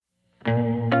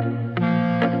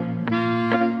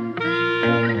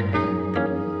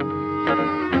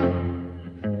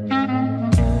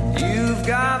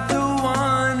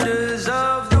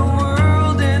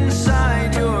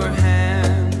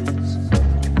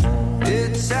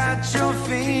It's at your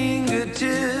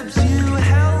fingertips. You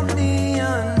help me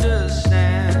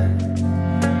understand.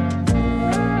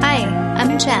 Hi,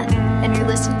 I'm Jen, and you're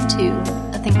listening to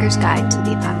A Thinker's Guide to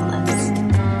the Apocalypse.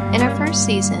 In our first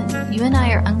season, you and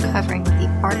I are uncovering what the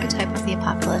archetype of the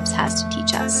apocalypse has to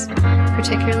teach us,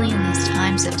 particularly in these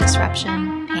times of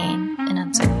disruption, pain, and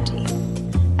uncertainty.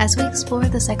 As we explore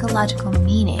the psychological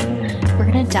meaning,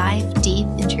 we're going to dive deep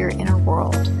into your inner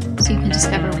world so you can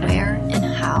discover where and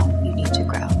how you need to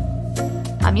grow.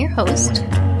 I'm your host,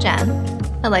 Jen,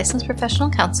 a licensed professional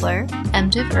counselor,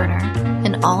 MDiv earner,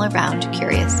 and all-around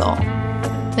curious soul.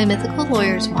 My mythical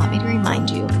lawyers want me to remind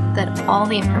you that all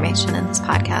the information in this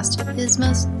podcast is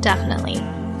most definitely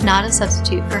not a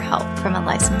substitute for help from a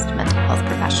licensed mental health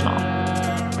professional.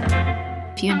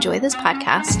 If you enjoy this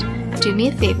podcast, do me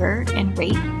a favor and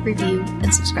rate, review,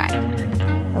 and subscribe.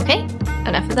 Okay,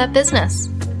 enough of that business.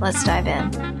 Let's dive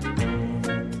in.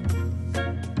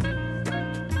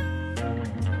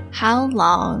 How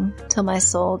long till my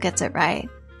soul gets it right?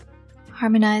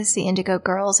 Harmonized the Indigo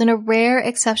Girls in a rare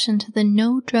exception to the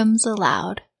no drums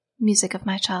allowed music of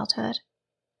my childhood.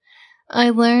 I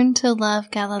learned to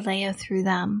love Galileo through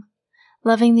them,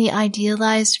 loving the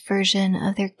idealized version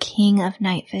of their king of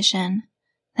night vision,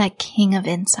 that king of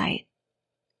insight.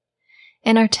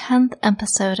 In our 10th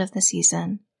episode of the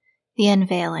season, The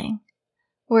Unveiling,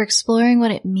 we're exploring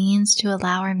what it means to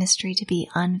allow our mystery to be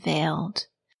unveiled,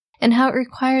 and how it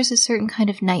requires a certain kind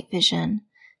of night vision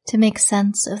to make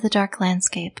sense of the dark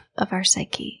landscape of our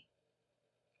psyche.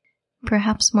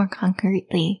 Perhaps more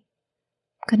concretely,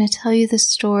 I'm going to tell you the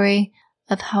story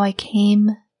of how I came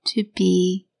to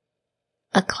be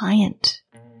a client,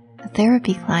 a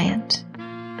therapy client,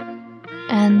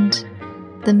 and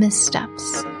the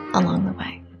missteps along the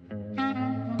way.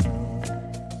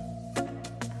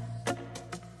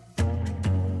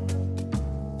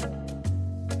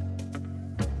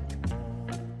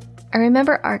 I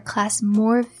remember art class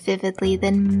more vividly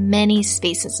than many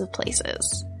spaces of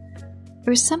places.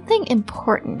 There was something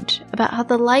important about how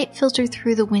the light filtered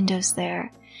through the windows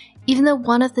there, even though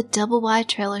one of the double-wide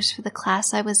trailers for the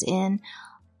class I was in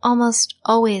almost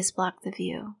always blocked the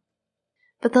view.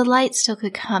 But the light still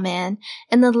could come in,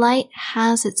 and the light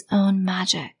has its own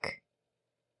magic.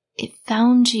 It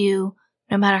found you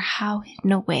no matter how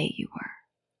hidden away you were.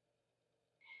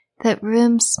 That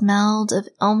room smelled of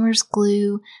Elmer's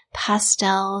glue,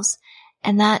 pastels,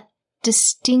 and that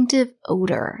distinctive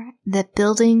odor that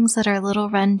buildings that are a little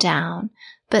run down,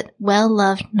 but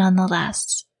well-loved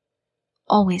nonetheless,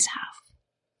 always have.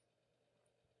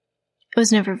 I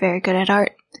was never very good at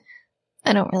art.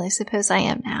 I don't really suppose I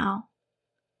am now.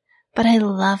 But I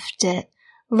loved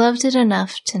it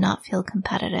enough to not feel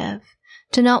competitive,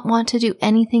 to not want to do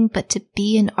anything but to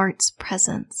be in art's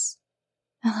presence.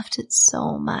 I loved it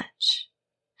so much.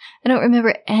 I don't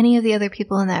remember any of the other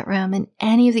people in that room and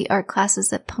any of the art classes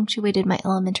that punctuated my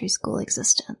elementary school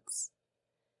existence.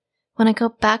 When I go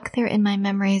back there in my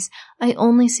memories, I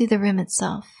only see the room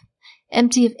itself,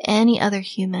 empty of any other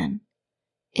human.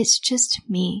 It's just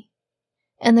me,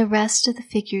 and the rest of the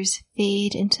figures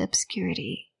fade into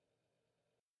obscurity.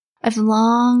 I've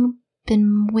long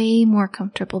been way more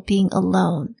comfortable being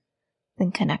alone than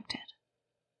connected.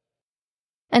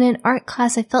 And in art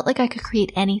class, I felt like I could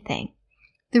create anything.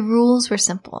 The rules were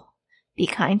simple. Be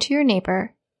kind to your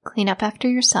neighbor, clean up after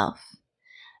yourself,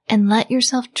 and let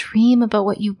yourself dream about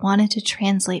what you wanted to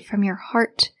translate from your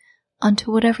heart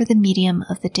onto whatever the medium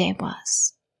of the day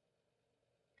was.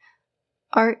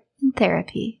 Art and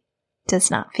therapy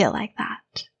does not feel like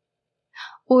that.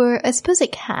 Or I suppose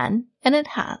it can, and it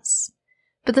has,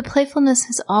 but the playfulness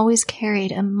has always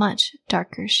carried a much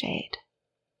darker shade.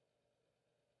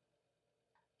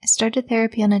 I started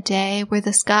therapy on a day where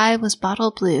the sky was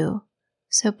bottle blue,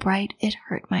 so bright it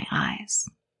hurt my eyes.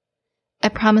 I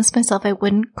promised myself I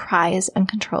wouldn't cry as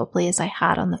uncontrollably as I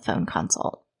had on the phone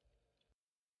consult.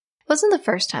 It wasn't the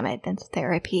first time I'd been to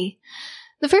therapy.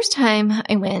 The first time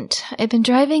I went, I'd been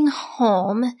driving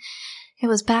home. It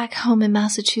was back home in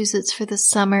Massachusetts for the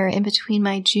summer in between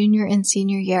my junior and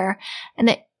senior year, and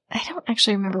I don't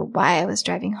actually remember why I was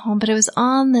driving home, but I was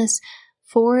on this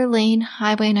 4-lane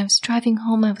highway and I was driving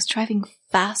home. I was driving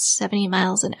fast, 70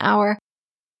 miles an hour,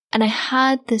 and I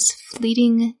had this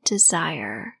fleeting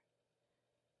desire.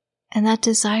 And that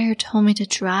desire told me to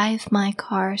drive my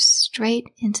car straight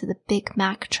into the Big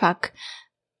Mac truck,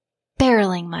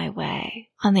 barreling my way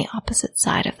on the opposite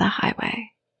side of the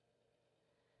highway.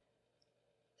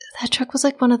 That truck was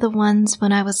like one of the ones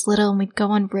when I was little and we'd go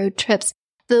on road trips.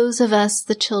 Those of us,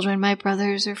 the children, my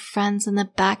brothers or friends in the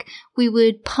back, we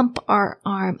would pump our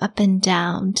arm up and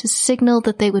down to signal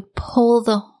that they would pull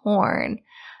the horn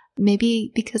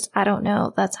Maybe because, I don't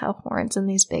know, that's how horns in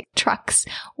these big trucks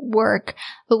work.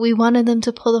 But we wanted them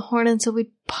to pull the horn, and so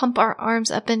we'd pump our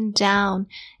arms up and down.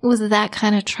 It was that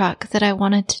kind of truck that I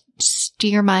wanted to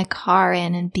steer my car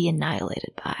in and be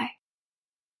annihilated by.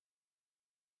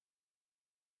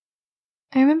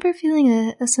 I remember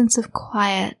feeling a sense of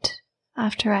quiet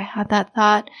after I had that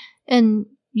thought, and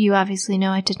you obviously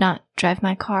know I did not drive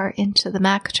my car into the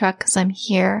Mack truck because I'm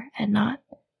here and not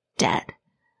dead.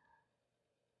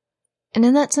 And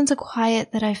in that sense of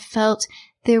quiet that I felt,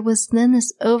 there was then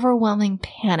this overwhelming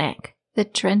panic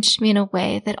that drenched me in a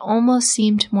way that almost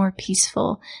seemed more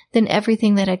peaceful than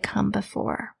everything that had come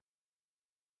before.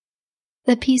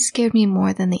 The peace scared me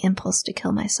more than the impulse to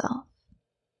kill myself.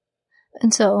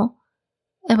 And so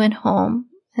I went home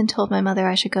and told my mother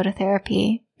I should go to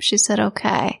therapy. She said,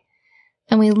 okay.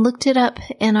 And we looked it up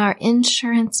in our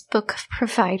insurance book of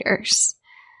providers.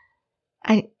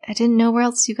 I didn't know where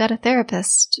else you got a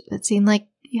therapist. It seemed like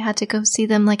you had to go see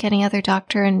them like any other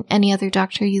doctor, and any other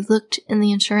doctor you looked in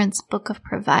the insurance book of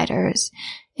providers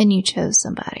and you chose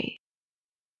somebody.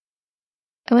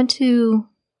 I went to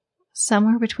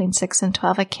somewhere between 6 and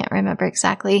 12, I can't remember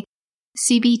exactly,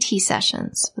 CBT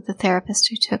sessions with the therapist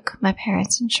who took my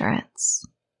parents' insurance.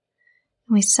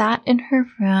 And we sat in her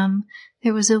room.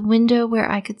 There was a window where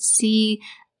I could see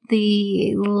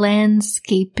the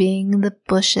landscaping, the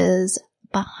bushes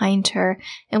behind her,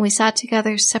 and we sat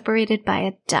together separated by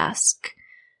a desk.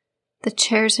 The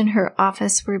chairs in her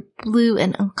office were blue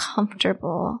and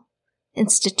uncomfortable,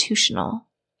 institutional.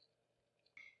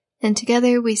 And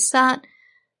together we sat,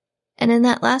 and in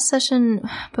that last session,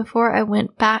 before I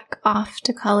went back off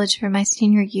to college for my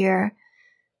senior year,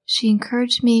 she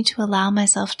encouraged me to allow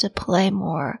myself to play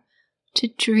more, to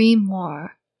dream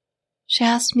more. She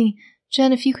asked me,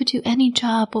 Jen, if you could do any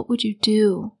job, what would you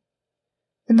do?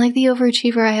 And like the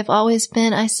overachiever I have always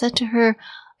been, I said to her,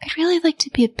 I'd really like to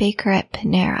be a baker at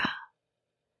Panera.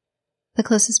 The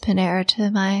closest Panera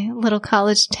to my little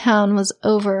college town was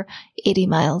over 80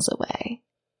 miles away.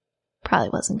 Probably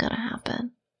wasn't going to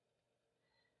happen.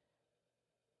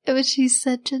 But she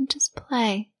said, Jen, just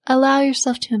play. Allow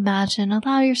yourself to imagine.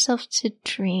 Allow yourself to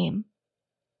dream.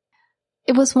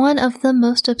 It was one of the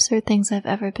most absurd things I've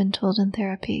ever been told in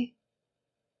therapy.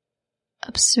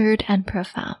 Absurd and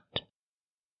profound.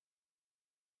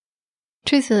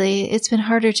 Truthfully, it's been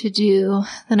harder to do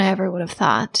than I ever would have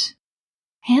thought.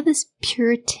 I had this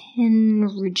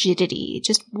Puritan rigidity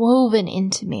just woven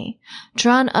into me,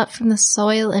 drawn up from the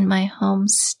soil in my home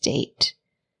state.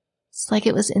 It's like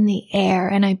it was in the air,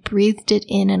 and I breathed it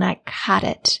in and I caught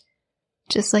it,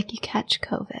 just like you catch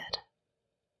COVID.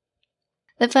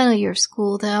 The final year of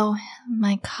school, though,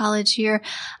 my college year,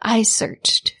 I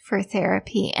searched for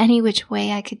therapy any which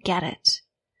way I could get it.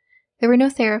 There were no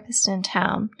therapists in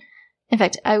town. In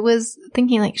fact, I was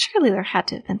thinking, like, surely there had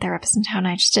to have been therapists in town.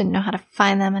 I just didn't know how to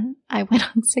find them, and I went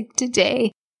on sick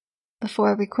today before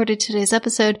I recorded today's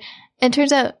episode. And it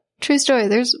turns out, true story,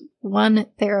 there's one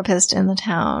therapist in the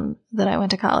town that I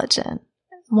went to college in.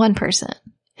 One person.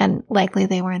 And likely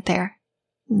they weren't there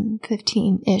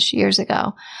 15-ish years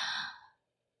ago.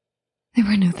 There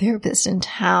were no therapists in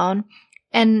town.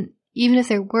 And even if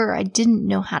there were, I didn't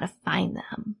know how to find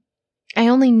them. I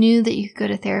only knew that you could go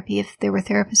to therapy if there were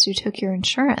therapists who took your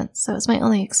insurance. That was my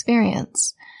only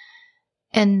experience.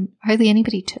 And hardly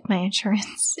anybody took my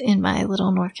insurance in my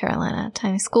little North Carolina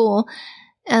tiny school.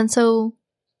 And so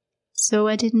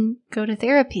I didn't go to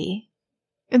therapy.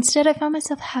 Instead, I found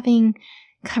myself having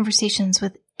conversations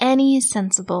with any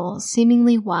sensible,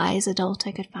 seemingly wise adult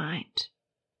I could find.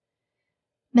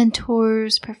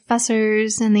 Mentors,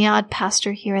 professors, and the odd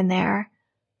pastor here and there.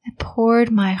 I poured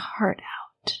my heart out.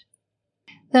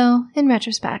 Though, in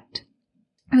retrospect,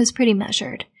 I was pretty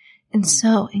measured and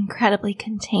so incredibly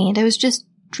contained. I was just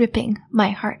dripping my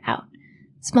heart out,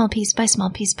 small piece by small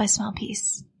piece by small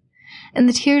piece. And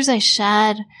the tears I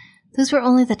shed, those were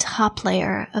only the top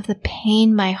layer of the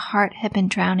pain my heart had been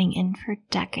drowning in for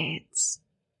decades.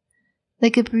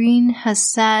 Like Gabrine has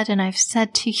said, and I've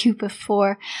said to you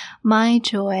before, my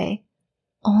joy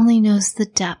only knows the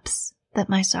depths that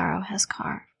my sorrow has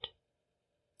carved.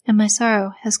 And my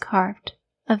sorrow has carved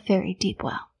a very deep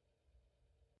well.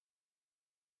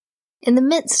 In the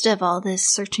midst of all this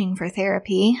searching for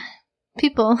therapy,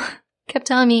 people kept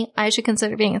telling me I should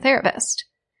consider being a therapist.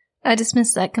 I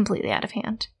dismissed that completely out of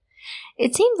hand.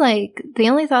 It seemed like they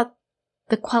only thought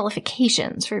the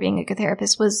qualifications for being a good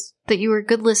therapist was that you were a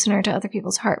good listener to other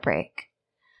people's heartbreak.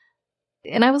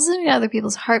 And I was listening to other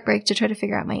people's heartbreak to try to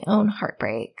figure out my own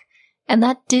heartbreak. And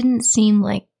that didn't seem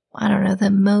like, I don't know, the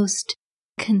most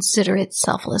considerate,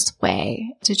 selfless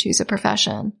way to choose a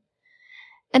profession.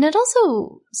 And it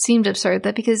also seemed absurd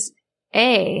that because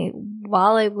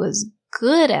while I was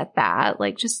good at that,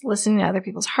 like just listening to other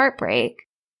people's heartbreak,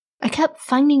 I kept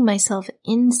finding myself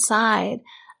inside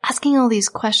asking all these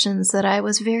questions that I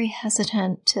was very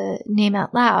hesitant to name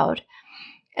out loud.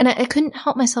 And I couldn't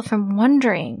help myself from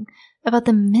wondering about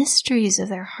the mysteries of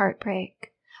their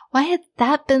heartbreak. Why had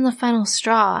that been the final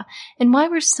straw? And why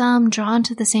were some drawn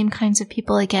to the same kinds of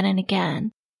people again and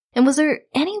again? And was there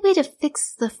any way to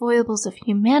fix the foibles of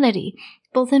humanity,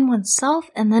 both in oneself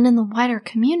and then in the wider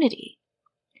community?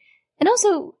 And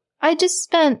also, I just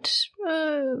spent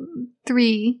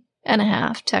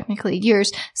 3.5, technically,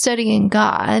 years studying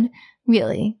God.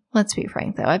 Really, let's be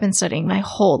frank though, I've been studying my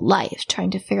whole life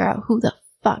trying to figure out who the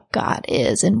fuck God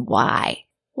is and why.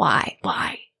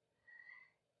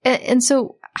 And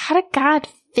so, how did God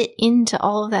fit into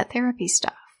all of that therapy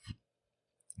stuff?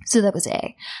 So that was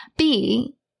A.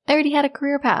 B, I already had a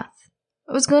career path.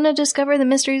 I was going to discover the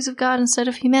mysteries of God instead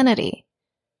of humanity.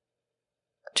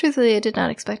 Truthfully, I did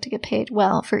not expect to get paid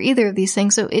well for either of these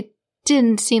things, so it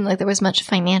didn't seem like there was much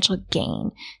financial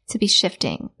gain to be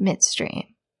shifting midstream.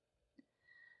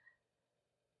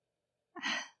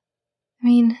 I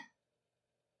mean,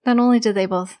 not only did they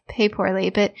both pay poorly,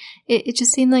 but it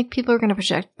just seemed like people were going to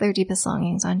project their deepest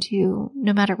longings onto you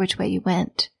no matter which way you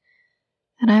went.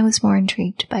 And I was more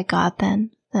intrigued by God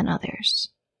than others.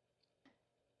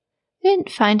 I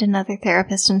didn't find another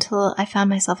therapist until I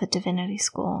found myself at divinity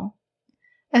school.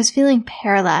 I was feeling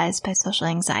paralyzed by social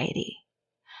anxiety.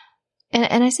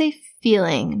 And I say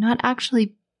feeling, not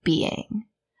actually being.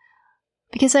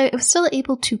 Because I was still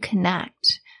able to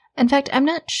connect. In fact, I'm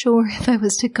not sure if I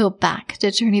was to go back,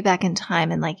 to journey back in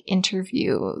time and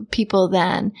interview people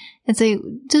then and say,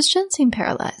 does Jen seem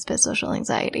paralyzed by social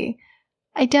anxiety?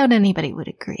 I doubt anybody would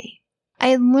agree.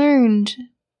 I learned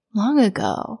long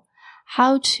ago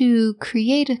how to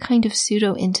create a kind of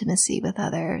pseudo-intimacy with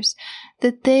others,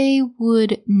 that they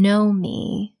would know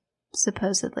me,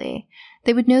 supposedly.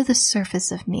 They would know the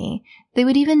surface of me. They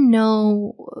would even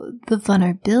know the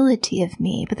vulnerability of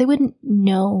me, but they wouldn't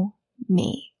know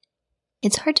me.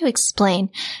 It's hard to explain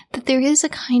that there is a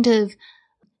kind of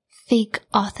fake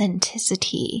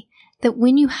authenticity that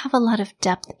when you have a lot of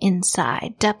depth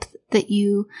inside, depth that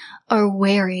you are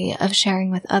wary of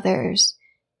sharing with others,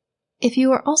 if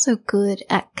you are also good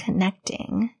at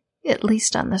connecting, at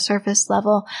least on the surface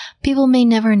level, people may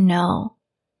never know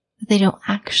that they don't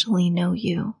actually know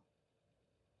you.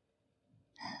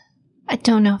 I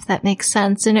don't know if that makes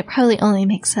sense, and it probably only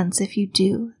makes sense if you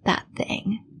do that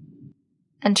thing.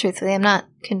 And truthfully, I'm not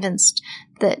convinced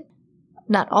that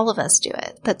not all of us do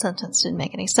it. That sentence didn't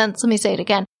make any sense. Let me say it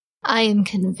again. I am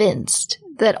convinced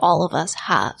that all of us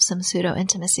have some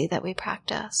pseudo-intimacy that we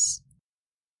practice.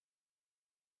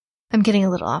 I'm getting a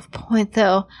little off point,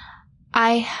 though.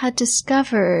 I had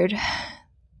discovered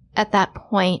at that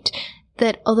point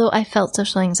that although I felt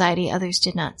social anxiety, others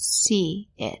did not see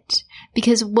it,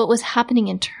 because what was happening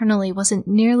internally wasn't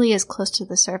nearly as close to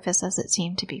the surface as it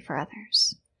seemed to be for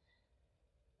others.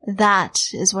 That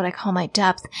is what I call my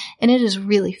depth, and it is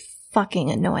really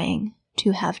fucking annoying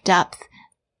to have depth,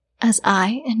 as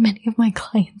I and many of my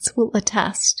clients will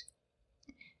attest.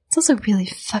 It's also really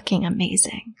fucking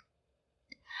amazing.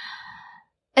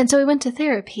 And so I went to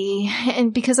therapy,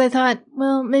 and because I thought,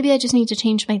 well, maybe I just need to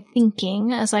change my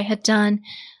thinking, as I had done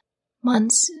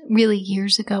months, really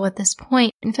years ago at this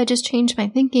point. If I just change my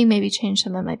thinking, maybe change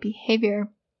some of my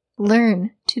behavior,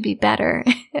 learn to be better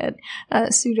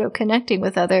at pseudo-connecting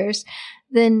with others,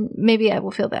 then maybe I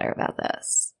will feel better about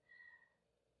this.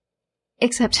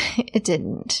 Except it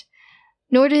didn't.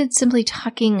 Nor did simply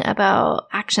talking about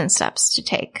action steps to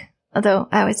take. Although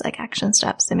I always like action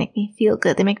steps. They make me feel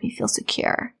good. They make me feel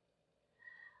secure.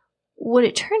 What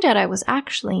it turned out I was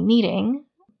actually needing,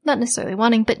 not necessarily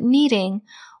wanting, but needing,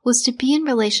 was to be in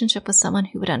relationship with someone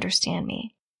who would understand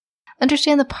me.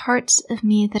 Understand the parts of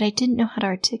me that I didn't know how to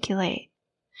articulate.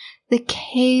 The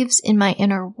caves in my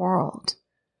inner world.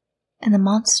 And the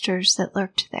monsters that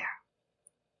lurked there.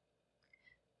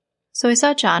 So I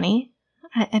saw Johnny.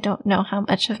 I don't know how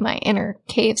much of my inner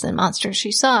caves and monsters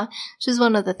she saw. She's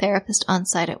one of the therapists on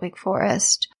site at Wake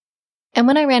Forest. And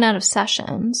when I ran out of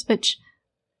sessions, which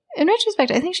in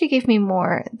retrospect, I think she gave me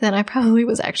more than I probably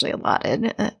was actually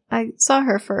allotted. I saw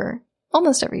her for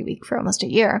almost every week for almost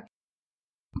a year.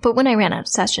 But when I ran out of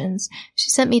sessions, she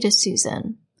sent me to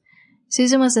Susan.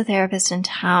 Susan was a therapist in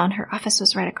town. Her office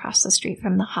was right across the street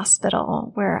from the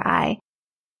hospital where I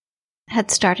had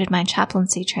started my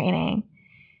chaplaincy training.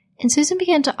 And Susan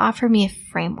began to offer me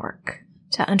a framework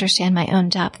to understand my own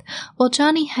depth, while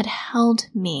Johnny had held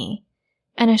me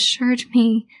and assured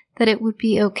me that it would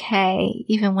be okay,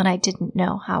 even when I didn't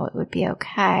know how it would be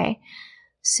okay,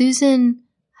 Susan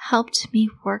helped me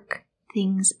work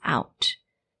things out.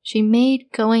 She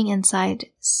made going inside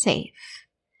safe.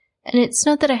 And it's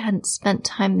not that I hadn't spent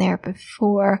time there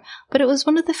before, but it was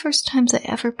one of the first times I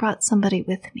ever brought somebody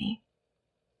with me.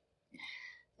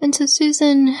 And so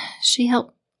Susan, she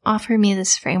helped offer me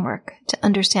this framework to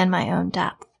understand my own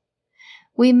depth.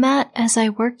 We met as I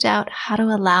worked out how to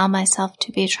allow myself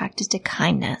to be attracted to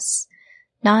kindness,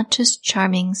 not just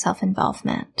charming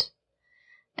self-involvement,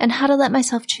 and how to let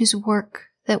myself choose work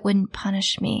that wouldn't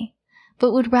punish me,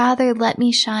 but would rather let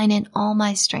me shine in all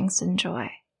my strengths and joy.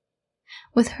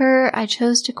 With her, I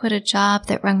chose to quit a job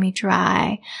that wrung me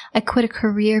dry. I quit a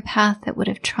career path that would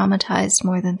have traumatized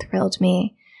more than thrilled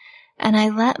me, and I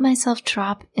let myself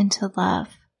drop into love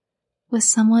with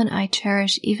someone I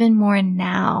cherish even more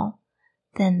now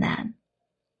than then.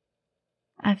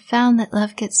 I've found that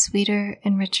love gets sweeter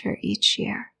and richer each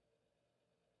year.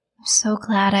 I'm so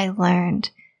glad I learned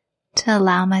to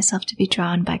allow myself to be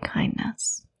drawn by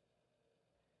kindness.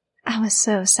 I was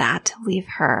so sad to leave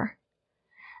her.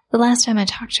 The last time I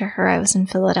talked to her, I was in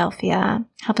Philadelphia,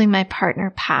 helping my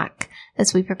partner pack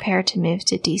as we prepared to move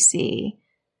to DC.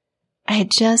 I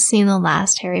had just seen the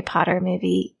last Harry Potter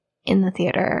movie in the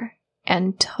theater,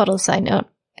 and total side note,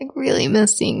 I really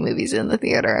miss seeing movies in the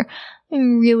theater.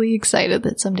 I'm really excited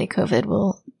that someday COVID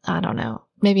will, I don't know,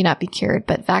 maybe not be cured,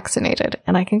 but vaccinated,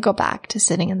 and I can go back to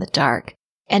sitting in the dark,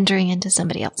 entering into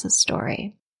somebody else's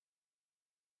story.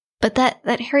 But that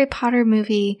Harry Potter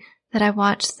movie that I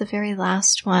watched, the very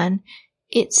last one,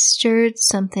 it stirred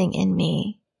something in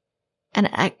me. And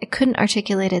I couldn't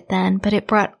articulate it then, but it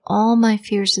brought all my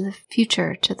fears of the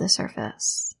future to the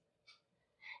surface.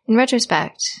 In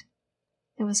retrospect,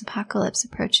 it was apocalypse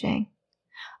approaching,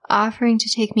 offering to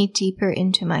take me deeper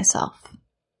into myself.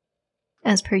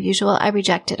 As per usual, I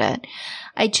rejected it.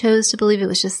 I chose to believe it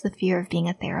was just the fear of being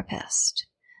a therapist.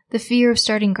 The fear of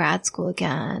starting grad school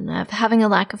again, of having a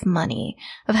lack of money,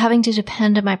 of having to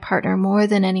depend on my partner more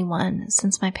than anyone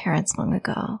since my parents long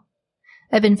ago.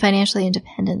 I've been financially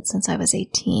independent since I was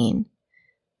 18.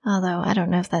 Although I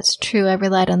don't know if that's true. I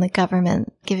relied on the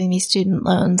government giving me student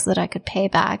loans that I could pay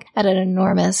back at an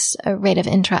enormous rate of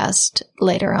interest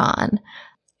later on.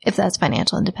 If that's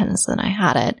financial independence, then I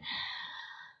had it.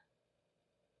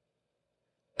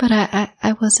 But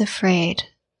I was afraid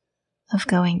of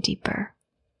going deeper.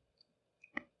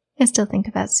 I still think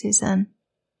about Susan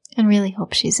and really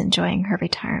hope she's enjoying her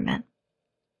retirement.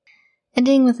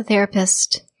 Ending with a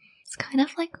therapist, it's kind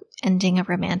of like ending a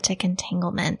romantic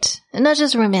entanglement. And not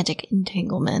just a romantic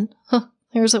entanglement.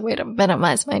 There's a way to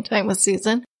minimize my time with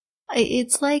Susan.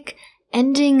 It's like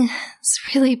ending this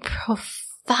really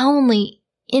profoundly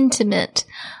intimate,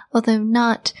 although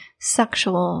not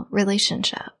sexual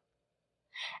relationship.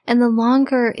 And the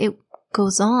longer it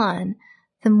goes on,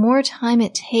 the more time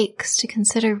it takes to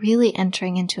consider really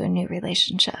entering into a new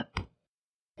relationship.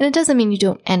 And it doesn't mean you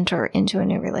don't enter into a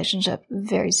new relationship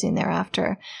very soon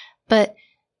thereafter, but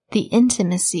the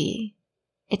intimacy,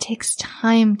 it takes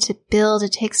time to build,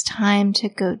 it takes time to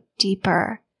go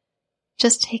deeper. It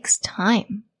just takes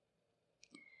time.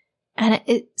 And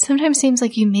it sometimes seems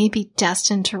like you may be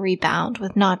destined to rebound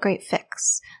with not great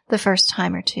fix the first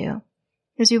time or two,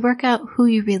 as you work out who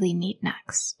you really need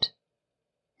next.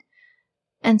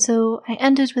 And so I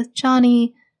ended with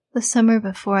Johnny the summer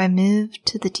before I moved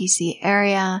to the DC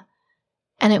area,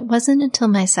 and it wasn't until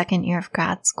my second year of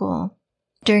grad school,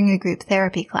 during a group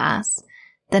therapy class,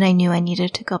 that I knew I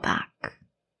needed to go back.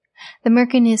 The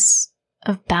murkiness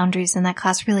of boundaries in that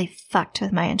class really fucked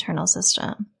with my internal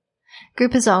system.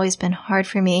 Group has always been hard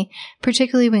for me,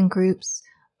 particularly when groups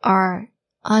are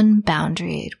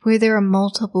unboundaried, where there are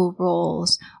multiple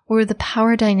roles, or the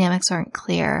power dynamics aren't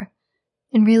clear.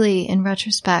 And really, in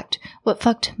retrospect, what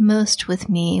fucked most with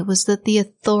me was that the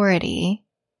authority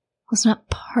was not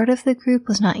part of the group,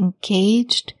 was not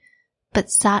engaged, but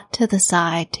sat to the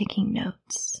side taking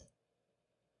notes.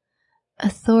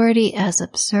 Authority as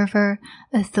observer,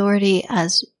 authority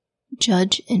as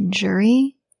judge and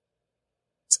jury,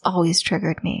 it's always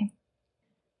triggered me.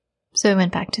 So I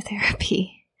went back to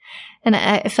therapy. And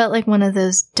I felt like one of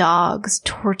those dogs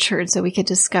tortured so we could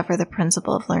discover the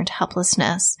principle of learned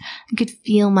helplessness. I could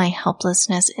feel my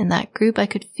helplessness in that group. I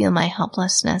could feel my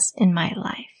helplessness in my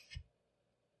life.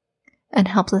 And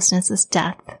helplessness is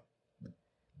death.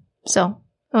 So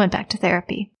I went back to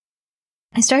therapy.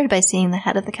 I started by seeing the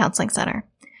head of the counseling center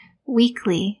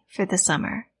weekly for the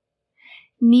summer,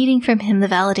 needing from him the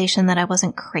validation that I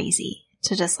wasn't crazy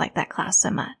to dislike that class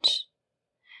so much.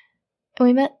 And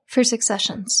we met for 6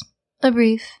 sessions. A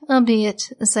brief,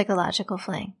 albeit a psychological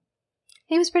fling.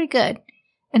 He was pretty good,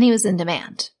 and he was in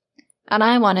demand. And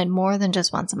I wanted more than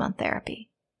just once a month therapy.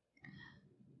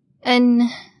 And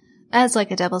as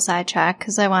like a double sidetrack,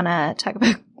 because I want to talk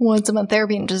about once a month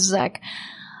therapy in just a sec,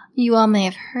 you all may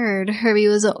have heard Herbie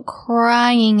was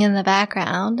crying in the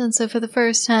background. And so for the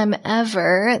first time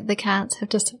ever, the cats have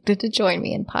decided to join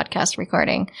me in podcast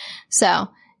recording. So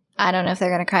I don't know if they're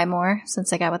going to cry more since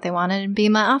they got what they wanted and be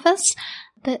in my office,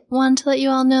 but wanted to let you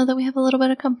all know that we have a little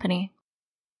bit of company.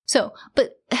 So,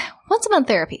 but once a month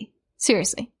therapy,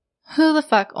 seriously, who the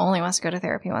fuck only wants to go to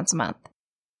therapy once a month?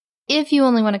 If you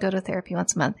only want to go to therapy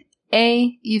once a month,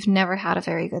 A, you've never had a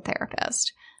very good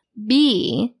therapist.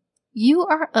 B, you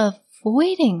are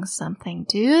avoiding something,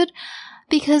 dude.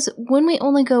 Because when we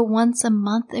only go once a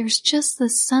month, there's just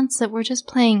this sense that we're just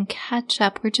playing catch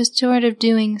up. We're just sort of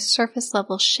doing surface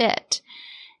level shit.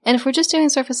 And if we're just doing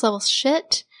surface level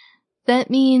shit, that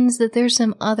means that there's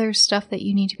some other stuff that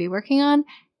you need to be working on.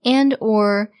 And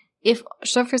or if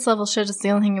surface level shit is the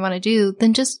only thing you want to do,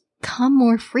 then just come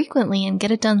more frequently and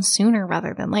get it done sooner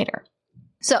rather than later.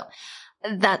 So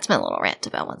that's my little rant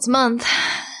about once a month.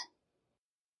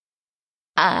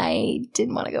 I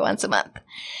didn't want to go once a month.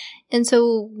 And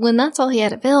so when that's all he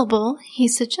had available, he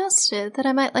suggested that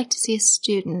I might like to see a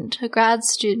student, a grad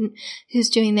student who's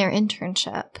doing their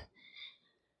internship.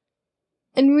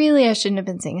 And really, I shouldn't have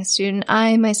been seeing a student.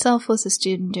 I myself was a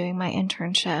student doing my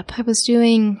internship. I was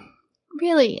doing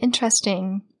really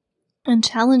interesting and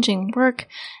challenging work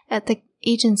at the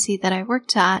agency that I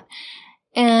worked at.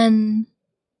 And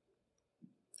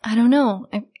I don't know,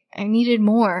 I needed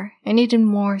more. I needed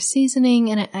more seasoning,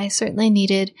 and I certainly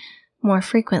needed more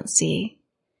frequency.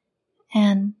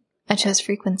 And I chose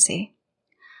frequency.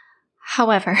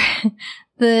 However,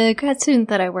 the grad student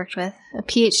that I worked with, a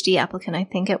PhD applicant, I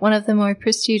think, at one of the more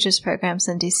prestigious programs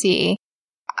in DC,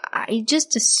 I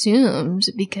just assumed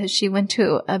because she went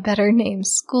to a better named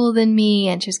school than me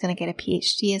and she was going to get a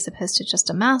PhD as opposed to just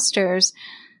a master's,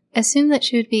 assumed that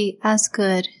she would be as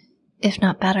good, if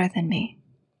not better than me.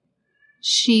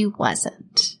 She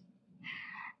wasn't.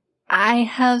 I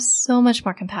have so much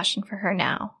more compassion for her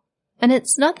now. And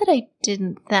it's not that I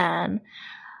didn't then,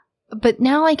 but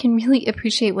now I can really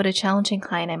appreciate what a challenging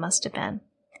client I must have been.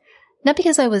 Not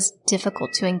because I was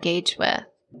difficult to engage with,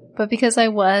 but because I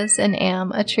was and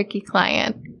am a tricky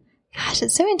client. Gosh,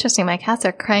 it's so interesting. My cats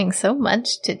are crying so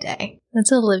much today.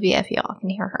 That's Olivia, if y'all can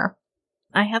hear her.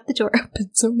 I have the door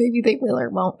open, so maybe they will or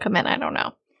won't come in. I don't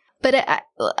know. But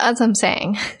as I'm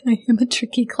saying, I am a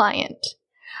tricky client.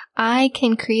 I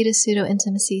can create a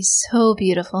pseudo-intimacy so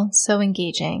beautiful and so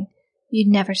engaging, you'd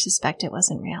never suspect it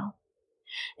wasn't real.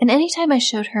 And anytime I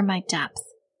showed her my depth,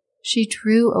 she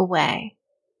drew away.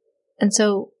 And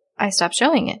so I stopped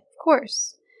showing it, of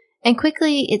course. And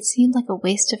quickly, it seemed like a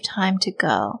waste of time to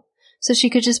go, so she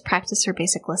could just practice her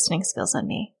basic listening skills on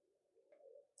me.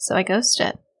 So I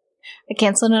ghosted. I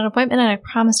canceled an appointment and I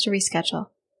promised to reschedule,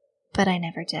 but I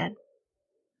never did.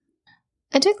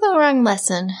 I took the wrong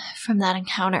lesson from that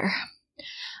encounter.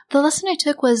 The lesson I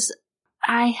took was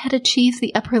I had achieved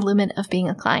the upper limit of being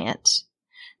a client,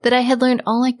 that I had learned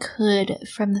all I could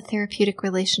from the therapeutic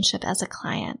relationship as a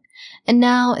client, and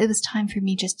now it was time for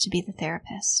me just to be the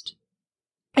therapist.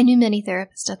 I knew many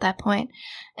therapists at that point,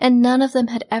 and none of them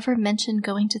had ever mentioned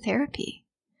going to therapy.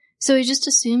 So I just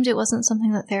assumed it wasn't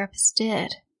something that therapists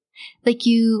did. Like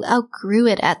you outgrew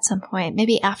it at some point,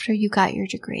 maybe after you got your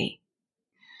degree.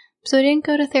 So I didn't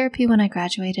go to therapy when I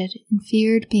graduated and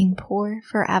feared being poor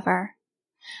forever.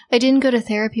 I didn't go to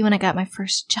therapy when I got my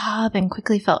first job and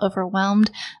quickly felt overwhelmed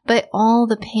by all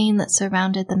the pain that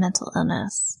surrounded the mental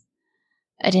illness.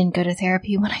 I didn't go to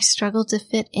therapy when I struggled to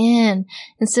fit in.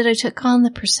 Instead, I took on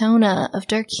the persona of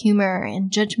dark humor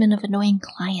and judgment of annoying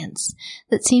clients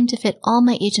that seemed to fit all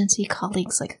my agency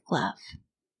colleagues like a glove.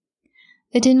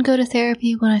 I didn't go to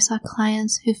therapy when I saw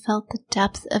clients who felt the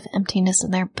depth of emptiness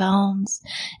in their bones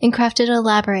and crafted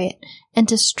elaborate and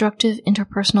destructive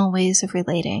interpersonal ways of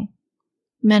relating,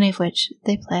 many of which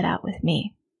they played out with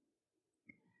me.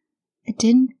 I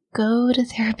didn't go to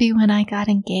therapy when I got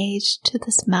engaged to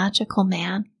this magical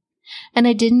man, and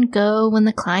I didn't go when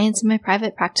the clients in my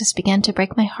private practice began to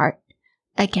break my heart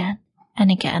again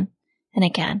and again and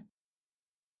again.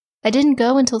 I didn't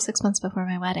go until 6 months before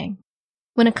my wedding,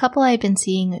 when a couple I had been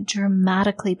seeing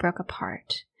dramatically broke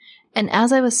apart, and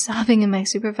as I was sobbing in my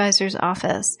supervisor's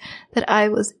office that I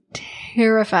was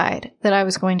terrified that I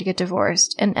was going to get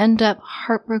divorced and end up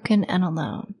heartbroken and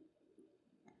alone.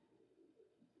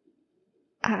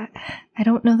 I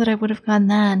don't know that I would have gone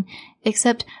then,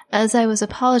 except as I was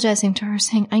apologizing to her,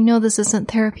 saying, I know this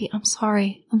isn't therapy. I'm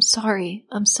sorry. I'm sorry.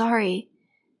 I'm sorry.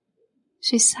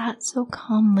 She sat so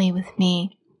calmly with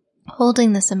me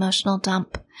holding this emotional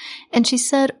dump, and she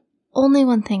said only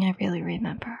one thing I really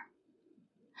remember.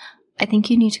 I think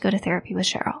you need to go to therapy with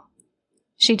Cheryl.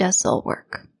 She does soul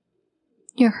work.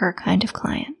 You're her kind of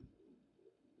client.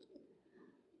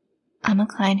 I'm a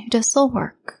client who does soul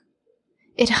work.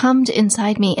 It hummed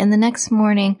inside me, and the next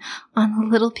morning, on a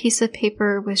little piece of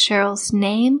paper with Cheryl's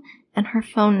name and her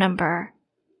phone number,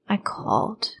 I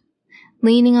called,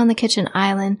 leaning on the kitchen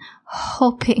island,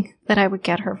 hoping that I would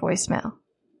get her voicemail.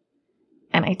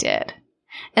 And I did.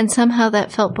 And somehow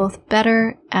that felt both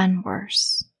better and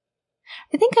worse.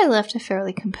 I think I left a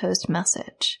fairly composed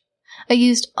message. I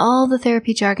used all the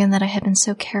therapy jargon that I had been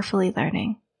so carefully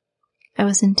learning. I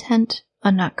was intent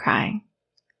on not crying.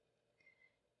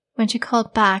 When she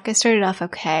called back, I started off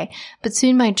okay, but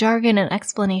soon my jargon and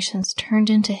explanations turned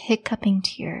into hiccuping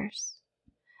tears.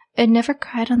 I'd never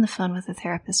cried on the phone with a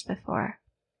therapist before.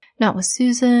 Not with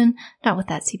Susan, not with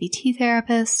that CBT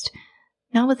therapist,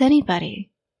 not with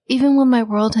anybody, even when my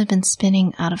world had been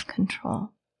spinning out of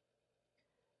control.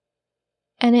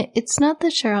 And it's not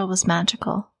that Cheryl was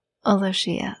magical, although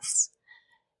she is.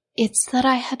 It's that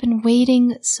I had been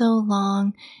waiting so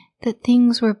long that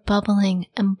things were bubbling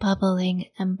and bubbling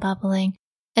and bubbling,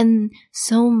 and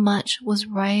so much was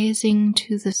rising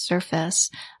to the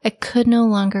surface, I could no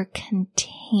longer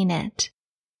contain it.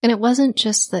 And it wasn't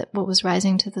just that what was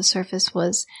rising to the surface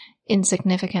was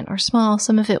insignificant or small.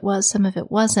 Some of it was, some of it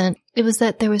wasn't. It was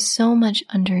that there was so much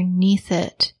underneath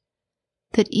it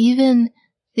that even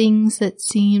things that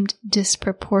seemed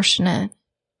disproportionate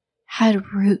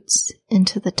had roots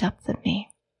into the depth of me.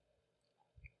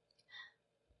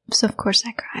 So of course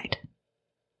I cried.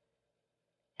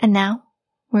 And now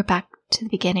we're back to the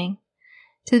beginning.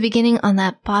 To the beginning on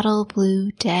that bottle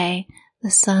blue day,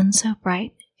 the sun so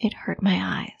bright it hurt my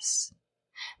eyes.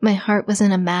 My heart was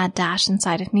in a mad dash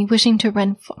inside of me, wishing to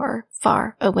run far,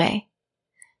 far away.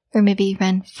 Or maybe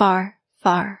run far,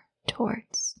 far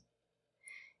towards.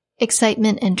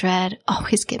 Excitement and dread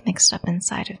always get mixed up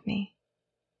inside of me.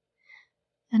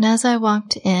 And as I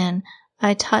walked in,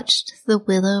 I touched the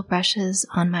willow brushes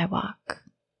on my walk.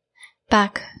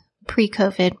 Back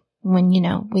pre-COVID, when,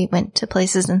 we went to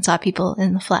places and saw people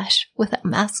in the flesh without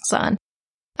masks on,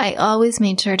 I always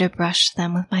made sure to brush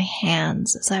them with my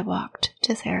hands as I walked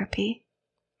to therapy.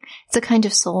 It's a kind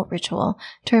of soul ritual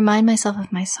to remind myself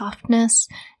of my softness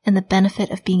and the benefit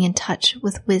of being in touch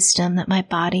with wisdom that my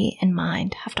body and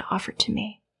mind have to offer to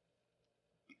me.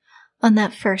 On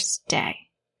that first day,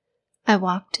 I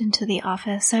walked into the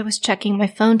office. I was checking my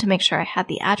phone to make sure I had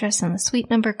the address and the suite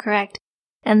number correct,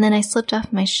 and then I slipped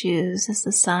off my shoes as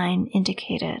the sign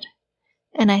indicated,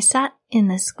 and I sat in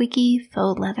the squeaky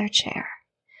faux leather chair,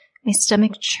 my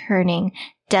stomach churning,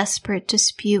 desperate to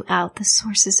spew out the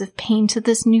sources of pain to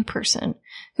this new person,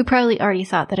 who probably already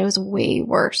thought that I was way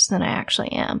worse than I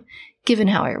actually am, given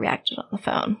how I reacted on the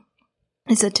phone.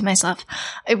 I said to myself,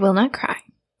 I will not cry.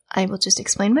 I will just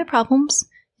explain my problems,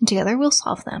 and together we'll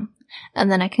solve them.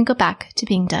 And then I can go back to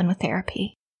being done with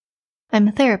therapy. I'm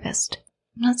a therapist.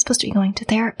 I'm not supposed to be going to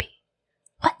therapy.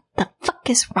 What the fuck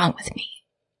is wrong with me?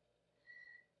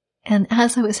 And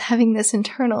as I was having this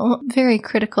internal, very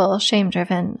critical,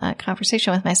 shame-driven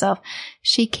conversation with myself,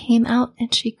 she came out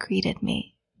and she greeted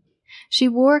me. She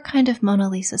wore a kind of Mona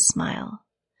Lisa smile,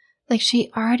 like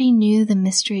she already knew the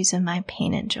mysteries of my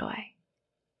pain and joy.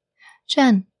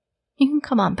 Jen, you can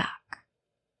come on back.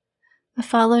 I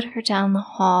followed her down the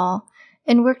hall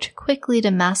and worked quickly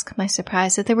to mask my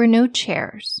surprise that there were no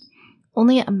chairs,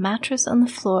 only a mattress on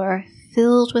the floor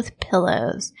filled with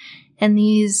pillows and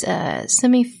these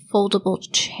semi-foldable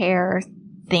chair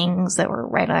things that were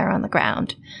right there on the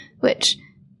ground, which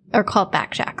are called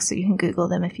backjacks, so you can Google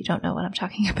them if you don't know what I'm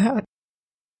talking about.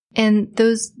 And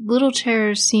those little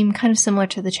chairs seem kind of similar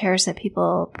to the chairs that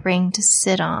people bring to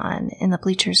sit on in the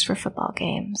bleachers for football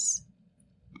games.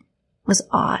 It was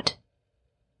odd.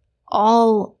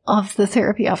 All of the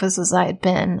therapy offices I had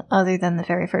been, other than the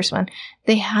very first one,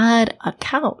 they had a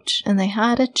couch and they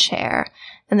had a chair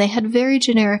and they had very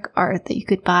generic art that you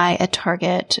could buy at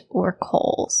Target or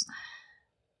Kohl's.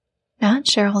 Not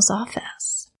Cheryl's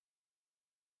office.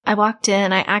 I walked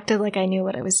in, I acted like I knew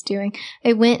what I was doing.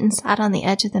 I went and sat on the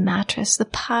edge of the mattress, the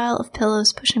pile of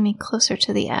pillows pushing me closer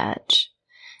to the edge.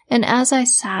 And as I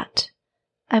sat,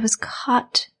 I was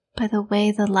caught by the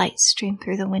way the light streamed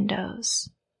through the windows.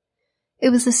 It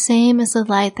was the same as the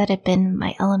light that had been in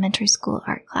my elementary school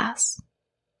art class.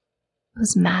 It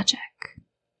was magic.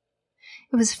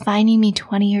 It was finding me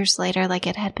 20 years later like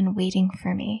it had been waiting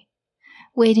for me,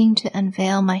 waiting to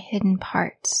unveil my hidden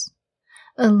parts,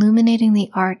 illuminating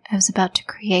the art I was about to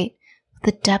create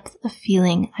with the depth of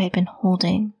feeling I had been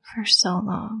holding for so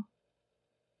long.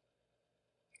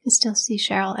 I still see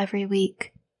Cheryl every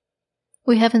week.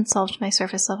 We haven't solved my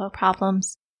surface level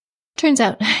problems. Turns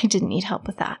out I didn't need help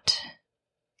with that.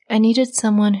 I needed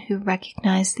someone who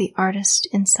recognized the artist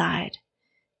inside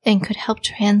and could help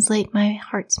translate my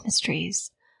heart's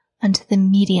mysteries onto the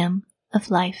medium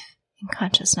of life and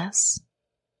consciousness.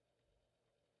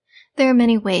 There are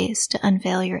many ways to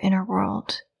unveil your inner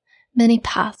world, many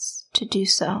paths to do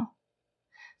so.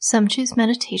 Some choose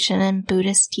meditation and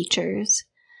Buddhist teachers.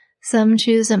 Some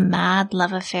choose a mad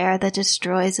love affair that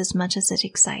destroys as much as it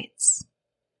excites.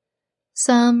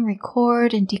 Some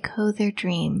record and decode their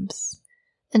dreams,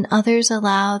 and others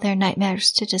allow their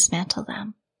nightmares to dismantle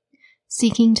them,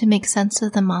 seeking to make sense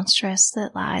of the monstrous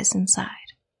that lies inside.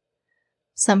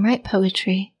 Some write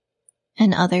poetry,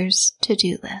 and others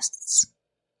to-do lists.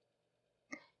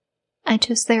 I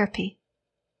chose therapy.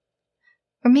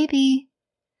 Or maybe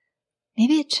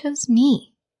it chose me.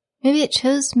 Maybe it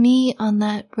chose me on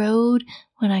that road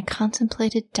when I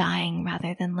contemplated dying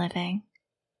rather than living.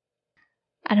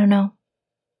 I don't know.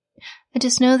 I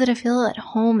just know that I feel at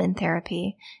home in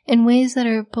therapy in ways that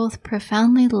are both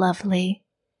profoundly lovely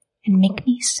and make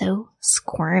me so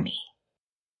squirmy.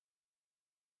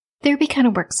 Therapy kind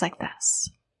of works like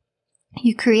this.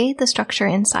 You create the structure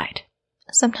inside,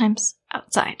 sometimes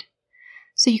outside,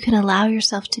 so you can allow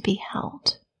yourself to be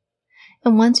held.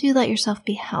 And once you let yourself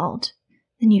be held,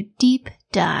 then you deep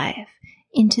dive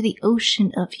into the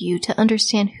ocean of you to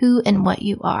understand who and what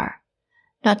you are,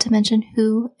 not to mention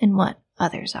who and what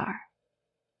others are.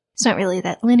 It's not really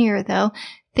that linear, though.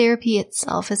 Therapy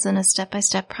itself isn't a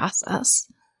step-by-step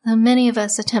process, though many of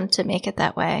us attempt to make it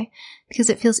that way because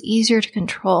it feels easier to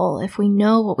control if we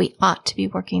know what we ought to be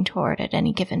working toward at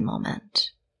any given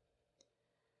moment.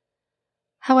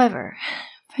 However,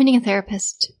 finding a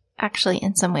therapist actually,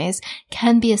 in some ways,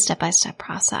 can be a step-by-step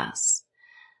process.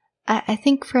 I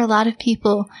think for a lot of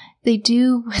people, they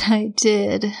do what I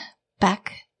did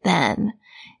back then,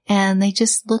 and they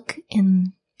just look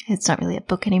in, it's not really a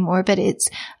book anymore, but it's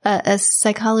a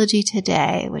Psychology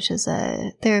Today, which is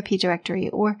a therapy directory,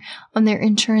 or on their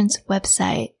insurance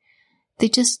website. They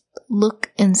just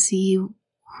look and see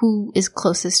who is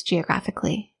closest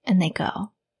geographically, and they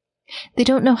go. They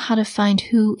don't know how to find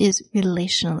who is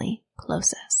relationally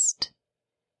closest.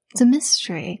 It's a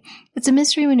mystery. It's a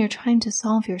mystery when you're trying to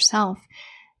solve yourself,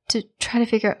 to try to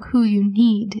figure out who you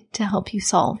need to help you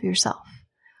solve yourself.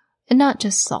 And not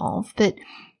just solve, but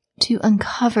to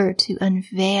uncover, to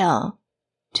unveil,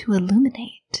 to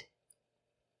illuminate.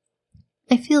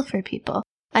 I feel for people.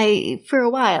 I, for a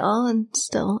while, and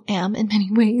still am in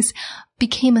many ways,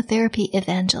 became a therapy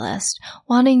evangelist,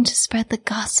 wanting to spread the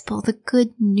gospel, the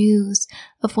good news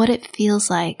of what it feels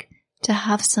like to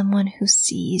have someone who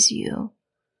sees you,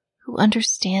 who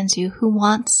understands you, who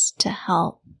wants to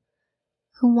help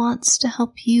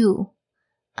you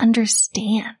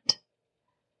understand.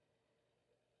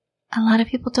 A lot of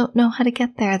people don't know how to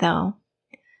get there, though.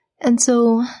 And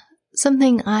so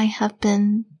something I have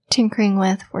been tinkering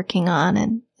with, working on,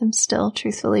 and am still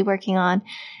truthfully working on,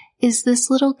 is this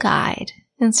little guide.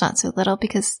 And it's not so little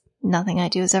because nothing I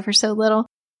do is ever so little.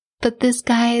 But this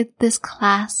guide, this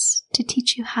class, to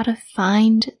teach you how to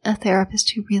find a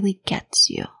therapist who really gets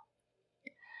you.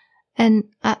 And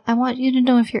I want you to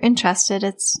know if you're interested.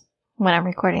 It's, when I'm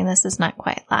recording this, is not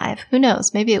quite live. Who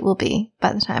knows? Maybe it will be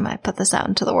by the time I put this out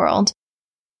into the world.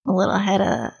 A little ahead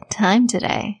of time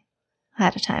today.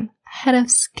 Ahead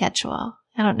of schedule.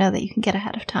 I don't know that you can get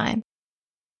ahead of time.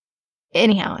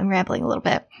 Anyhow, I'm rambling a little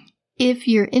bit. If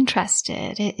you're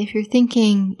interested, if you're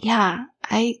thinking, yeah,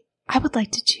 I would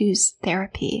like to choose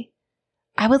therapy.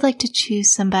 I would like to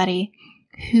choose somebody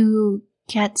who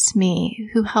gets me,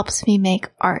 who helps me make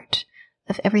art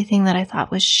of everything that I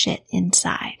thought was shit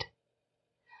inside.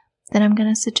 Then I'm going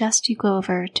to suggest you go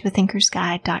over to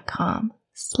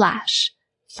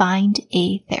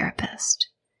athinkersguide.com/find-a-therapist.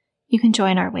 You can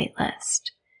join our wait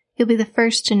list. You'll be the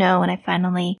first to know when I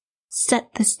finally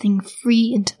set this thing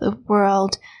free into the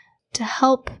world to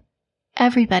help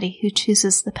everybody who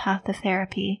chooses the path of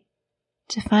therapy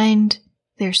to find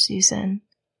their Susan,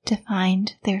 to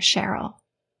find their Cheryl,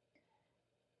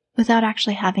 without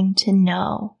actually having to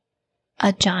know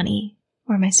a Johnny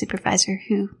or my supervisor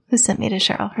who sent me to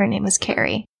Cheryl. Her name was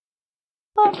Carrie.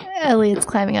 Oh, Elliot's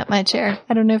climbing up my chair.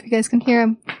 I don't know if you guys can hear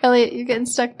him. Elliot, you're getting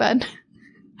stuck, bud.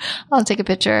 I'll take a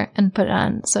picture and put it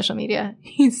on social media.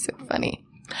 He's so funny.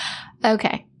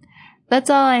 Okay, that's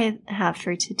all I have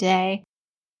for today.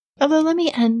 Although let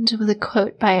me end with a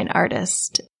quote by an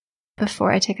artist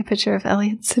before I take a picture of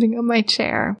Elliot sitting on my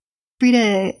chair.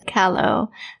 Frida Kahlo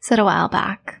said a while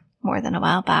back, more than a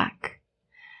while back,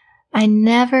 "I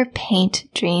never paint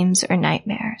dreams or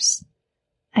nightmares.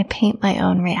 I paint my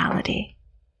own reality.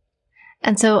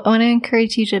 And so I want to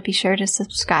encourage you to be sure to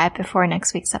subscribe before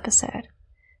next week's episode,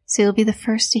 so you'll be the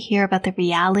first to hear about the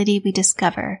reality we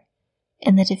discover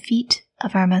in the defeat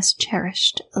of our most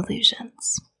cherished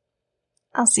illusions.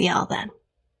 I'll see y'all then.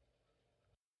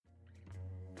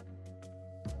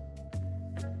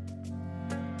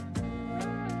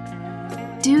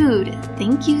 Dude,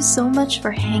 thank you so much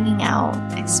for hanging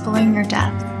out, exploring your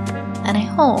depth, and I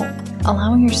hope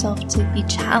allowing yourself to be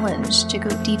challenged to go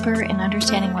deeper in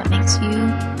understanding what makes you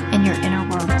and your inner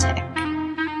world tick.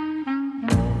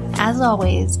 As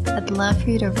always, I'd love for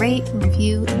you to rate,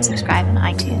 review, and subscribe on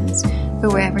iTunes or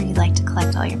wherever you like to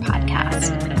collect all your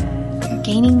podcasts. If you're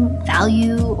gaining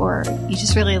value or you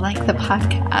just really like the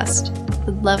podcast,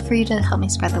 I'd love for you to help me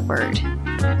spread the word.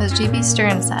 As G.B.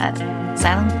 Stern said,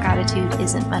 silent gratitude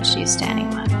isn't much use to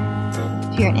anyone.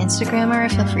 If you're an Instagrammer,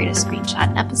 feel free to screenshot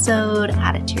an episode,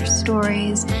 add it to your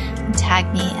stories, and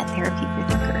tag me at Therapy for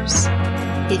Thinkers.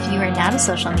 If you are not a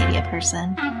social media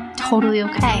person, totally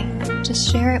okay. Just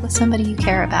share it with somebody you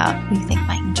care about who you think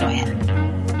might enjoy it.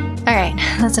 All right,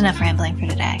 that's enough rambling for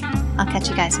today. I'll catch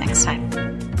you guys next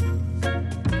time.